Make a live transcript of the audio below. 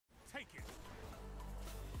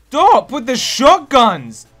Stop with the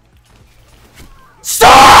shotguns!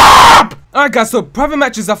 Stop! Alright guys, so private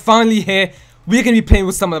matches are finally here. We're gonna be playing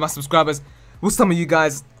with some of my subscribers, with some of you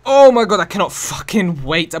guys. Oh my god, I cannot fucking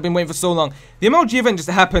wait. I've been waiting for so long. The MLG event just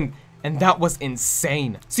happened, and that was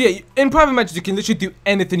insane. So yeah, in private matches you can literally do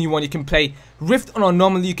anything you want. You can play Rift on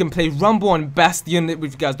Anomaly, you can play Rumble on Bastion, if you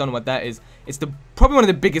guys don't know what that is. It's probably one of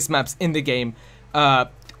the biggest maps in the game.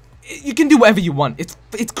 You can do whatever you want.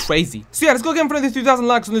 It's crazy. So yeah, let's go again for another 2,000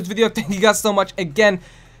 likes on this video. Thank you guys so much again.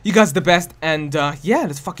 You guys are the best, and yeah,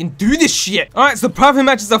 let's fucking do this shit. Alright, so private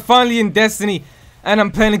matches are finally in Destiny, and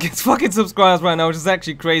I'm playing against fucking subscribers right now, which is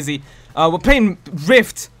actually crazy. We're playing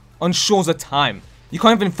Rift on Shores of Time. You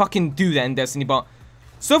can't even fucking do that in Destiny, but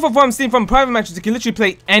so far what I'm seeing from private matches, you can literally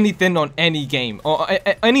play anything on any game, or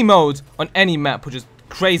any mode on any map, which is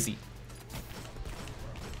crazy.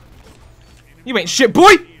 You ain't shit,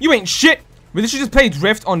 boy! You ain't shit! We literally just played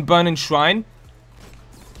Rift on Burning Shrine.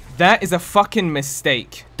 That is a fucking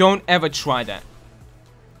mistake. Don't ever try that.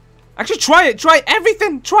 Actually, try it. Try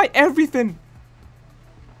everything. Try everything.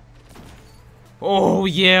 Oh,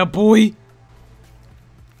 yeah, boy.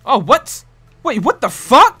 Oh, what? Wait, what the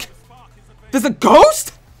fuck? There's a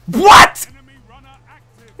ghost? What?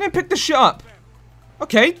 Let me pick this shit up.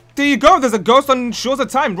 Okay, there you go. There's a ghost on Shores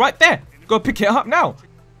of Time right there. Go pick it up now.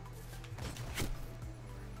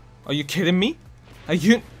 Are you kidding me? Are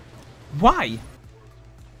you... Why?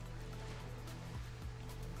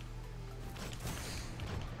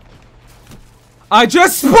 I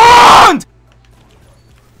just spawned!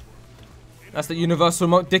 That's the universal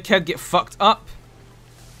remote. Dickhead, get fucked up.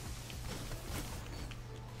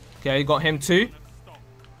 Okay, you got him too.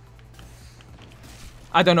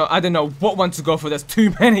 I don't know what one to go for. There's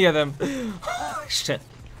too many of them. Shit.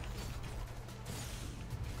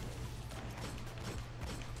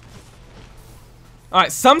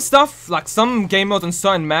 Alright, some stuff, like some game modes on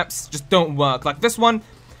certain maps, just don't work. Like this one,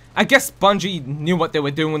 I guess Bungie knew what they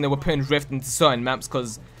were doing when they were putting Rift into certain maps,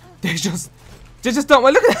 because they just don't.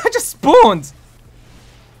 Well, look at that, I just spawned.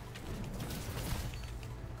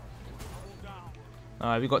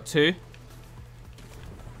 Alright, we got 2.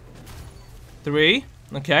 3.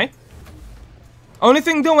 Okay. Only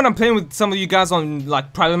thing though when I'm playing with some of you guys on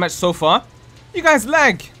like private match so far, you guys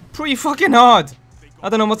lag pretty fucking hard. I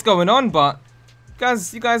don't know what's going on, but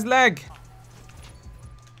you guys lag.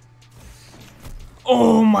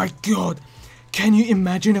 Oh my god. Can you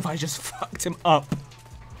imagine if I just fucked him up?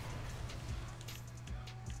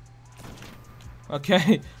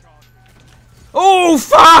 Okay. Oh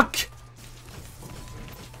fuck!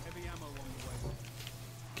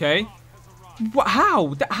 Okay. What?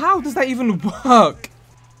 How does that even work?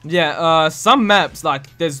 Yeah, some maps,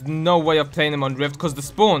 like, there's no way of playing them on Rift because the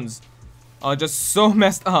spawns are just so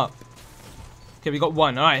messed up. Okay, we got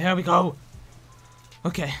 1. Alright, here we go.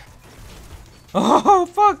 Okay. Oh,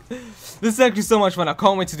 fuck. This is actually so much fun. I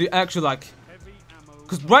can't wait to do actual, like...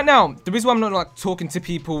 Because right now, the reason why I'm not, like, talking to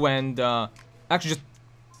people and, actually just,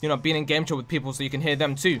 you know, being in game chat with people so you can hear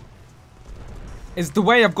them too, is the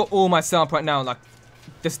way I've got all my setup right now. Like,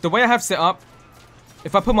 the way I have set up,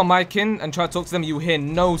 if I put my mic in and try to talk to them, you'll hear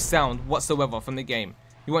no sound whatsoever from the game.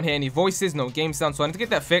 You won't hear any voices, no game sound, so I need to get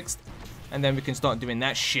that fixed, and then we can start doing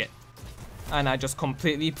that shit. And I just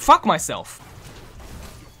completely fuck myself.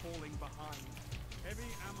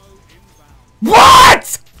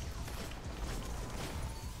 What?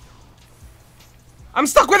 I'm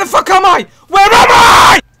stuck. Where the fuck am I? Where am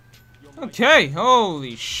I? Okay,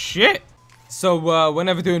 holy shit. So, we're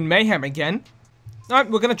never doing Mayhem again.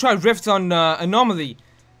 Alright, we're gonna try Rift on Anomaly.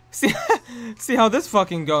 See, see how this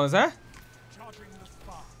fucking goes, huh?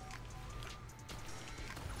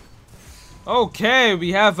 Okay,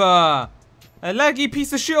 we have a laggy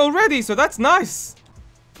piece of shit already, so that's nice.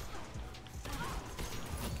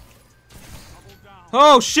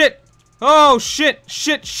 Oh shit! Oh shit!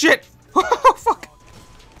 Shit! Shit! Oh fuck!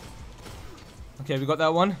 Okay, we got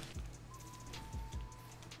that one.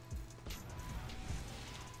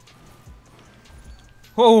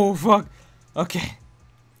 Oh fuck! Okay.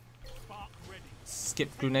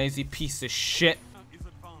 Skip grenades, you piece of shit.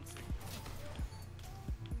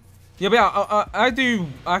 Yeah, but yeah,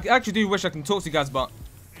 I actually do wish I can talk to you guys, but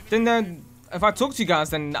then if I talk to you guys,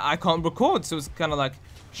 then I can't record, so it's kind of like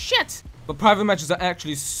shit. But private matches are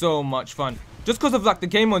actually so much fun, just because of like the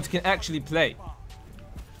game modes you can actually play. You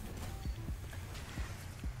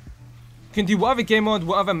can do whatever game mode,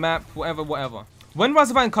 whatever map, whatever. When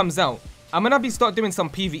Rise of Iron comes out, I'm gonna start doing some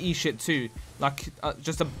PvE shit too, like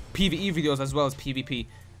just a PvE videos as well as PvP.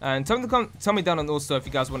 And tell me down on also if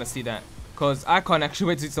you guys want to see that, because I can't actually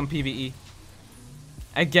wait to do some PvE.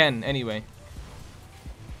 Again, anyway.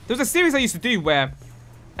 There was a series I used to do where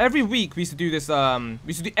every week we used to do this, we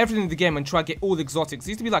used to do everything in the game and try to get all the exotics. It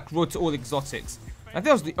used to be like road to all exotics. I think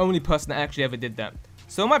I was the only person that actually ever did that.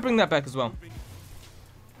 So I might bring that back as well.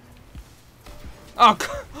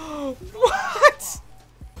 Oh, what?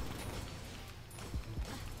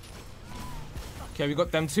 Okay, we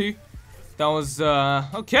got them too. That was,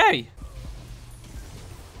 okay.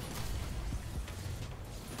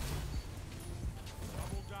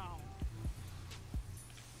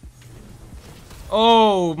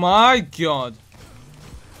 Oh my god.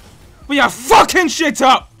 We are fucking shit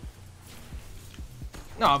up!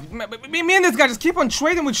 No, me and this guy just keep on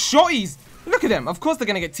trading with shotties. Look at them. Of course they're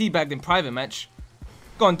gonna get teabagged in private match.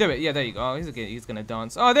 Go on, do it. Yeah, there you go. Oh, he's gonna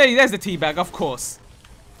dance. Oh, there's the teabag, of course.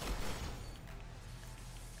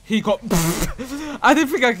 He got... I didn't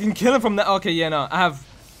think I can kill him from that. Okay, yeah, no. I have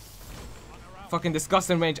fucking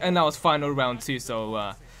disgusting range. And that was final round too,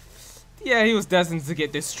 so... yeah, he was destined to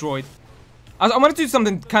get destroyed. I wanted to do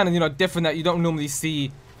something kind of, you know, different that you don't normally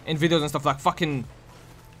see in videos and stuff, like fucking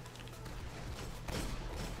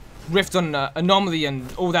rift on anomaly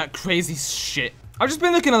and all that crazy shit. I've just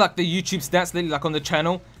been looking at like the YouTube stats lately, like on the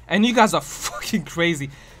channel, and you guys are fucking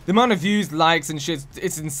crazy. The amount of views, likes, and shit,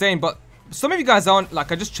 it's insane. But some of you guys aren't.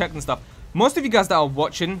 Like, I just checked and stuff. Most of you guys that are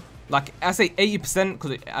watching, like I say 80%,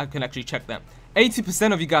 because I can actually check that.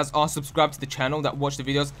 80% of you guys are subscribed to the channel that watch the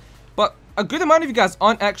videos. But a good amount of you guys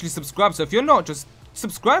aren't actually subscribed, so if you're not, just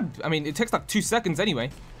subscribe. I mean, it takes like 2 seconds anyway.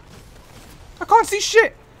 I can't see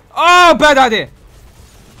shit. Oh, bad idea.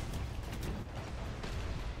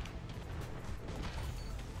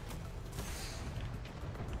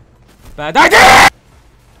 Bad idea!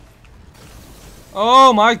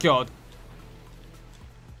 Oh my god.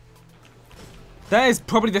 That is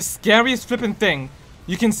probably the scariest flipping thing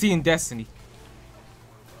you can see in Destiny.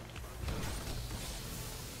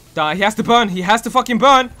 Die, he has to burn. He has to fucking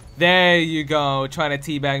burn. There you go. Trying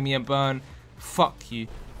to teabag me and burn. Fuck you.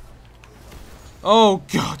 Oh,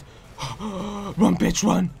 God. Run, bitch,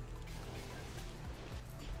 run.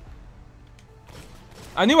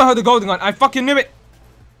 I knew I had the golden gun. I fucking knew it.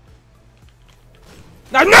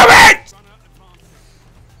 I knew it!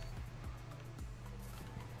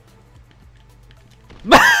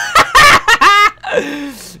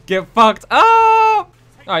 Get fucked up.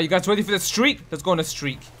 Alright, you guys ready for the streak? Let's go on a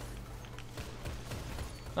streak.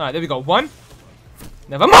 Alright, there we go. 1.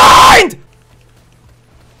 Never mind!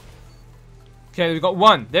 Okay, we got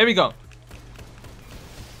 1. There we go.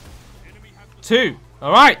 2.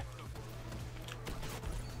 Alright.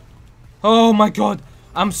 Oh my god.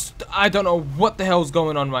 I don't know what the hell's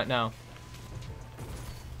going on right now.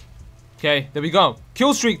 Okay, there we go.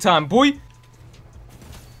 Kill streak time, boy.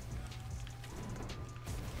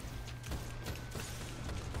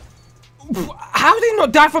 How did he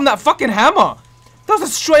not die from that fucking hammer? That was a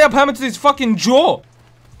straight up hammer to his fucking jaw.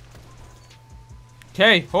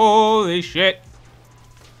 Okay, holy shit.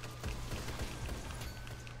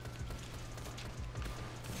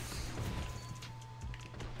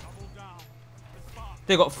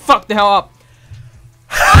 They got fucked the hell up.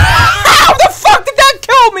 How the fuck did that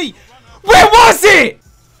kill me? Where was it?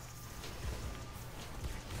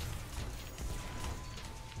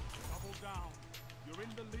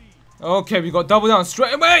 Okay, we got double down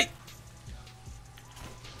straight away.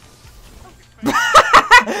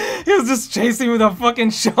 He was just chasing with a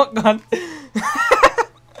fucking shotgun.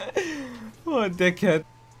 What a dickhead.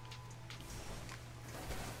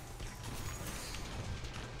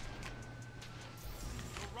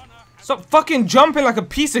 Stop fucking jumping like a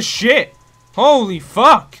piece of shit. Holy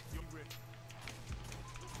fuck.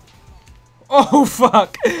 Oh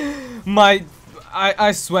fuck.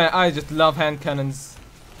 I swear, I just love hand cannons.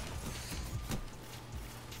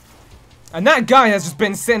 And that guy has just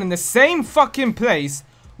been sitting in the same fucking place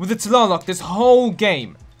with the Tlalok this whole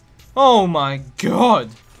game. Oh my god.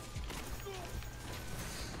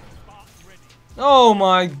 Oh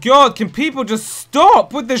my god, can people just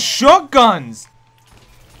stop with the shotguns?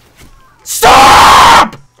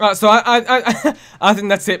 Stop! Right, so I think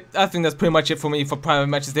that's it. I think that's pretty much it for me for private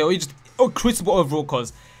matches there. Or Crucible overall,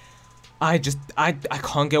 cause I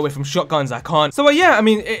can't get away from shotguns. I can't. So yeah, I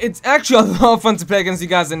mean, it's actually a lot of fun to play against you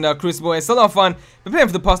guys in Crucible. It's a lot of fun. Been playing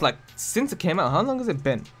for the past, like, since it came out. How long has it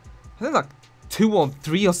been? I think like 2 or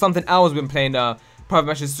 3 or something hours we've been playing private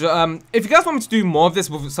matches. So, if you guys want me to do more of this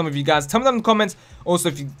with some of you guys, tell me down in the comments.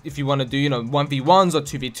 Also, if you want to do, you know, 1v1s or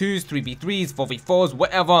 2v2s, 3v3s, 4v4s,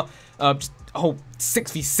 whatever. Just a whole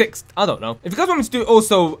 6v6. I don't know. If you guys want me to do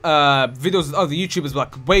also videos with other YouTubers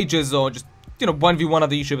like wagers or just, you know, 1v1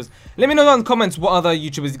 other YouTubers, let me know down in the comments what other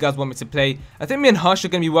YouTubers you guys want me to play. I think me and Hush are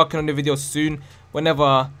going to be working on the video soon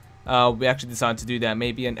whenever we actually decided to do that.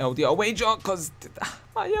 Maybe an LDR wager, because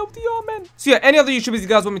my LDR, man. So yeah, any other YouTubers you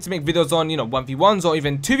guys want me to make videos on, you know, 1v1s or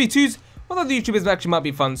even 2v2s, what other YouTubers actually might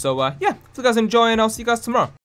be fun. So yeah, if you guys enjoy, and I'll see you guys tomorrow.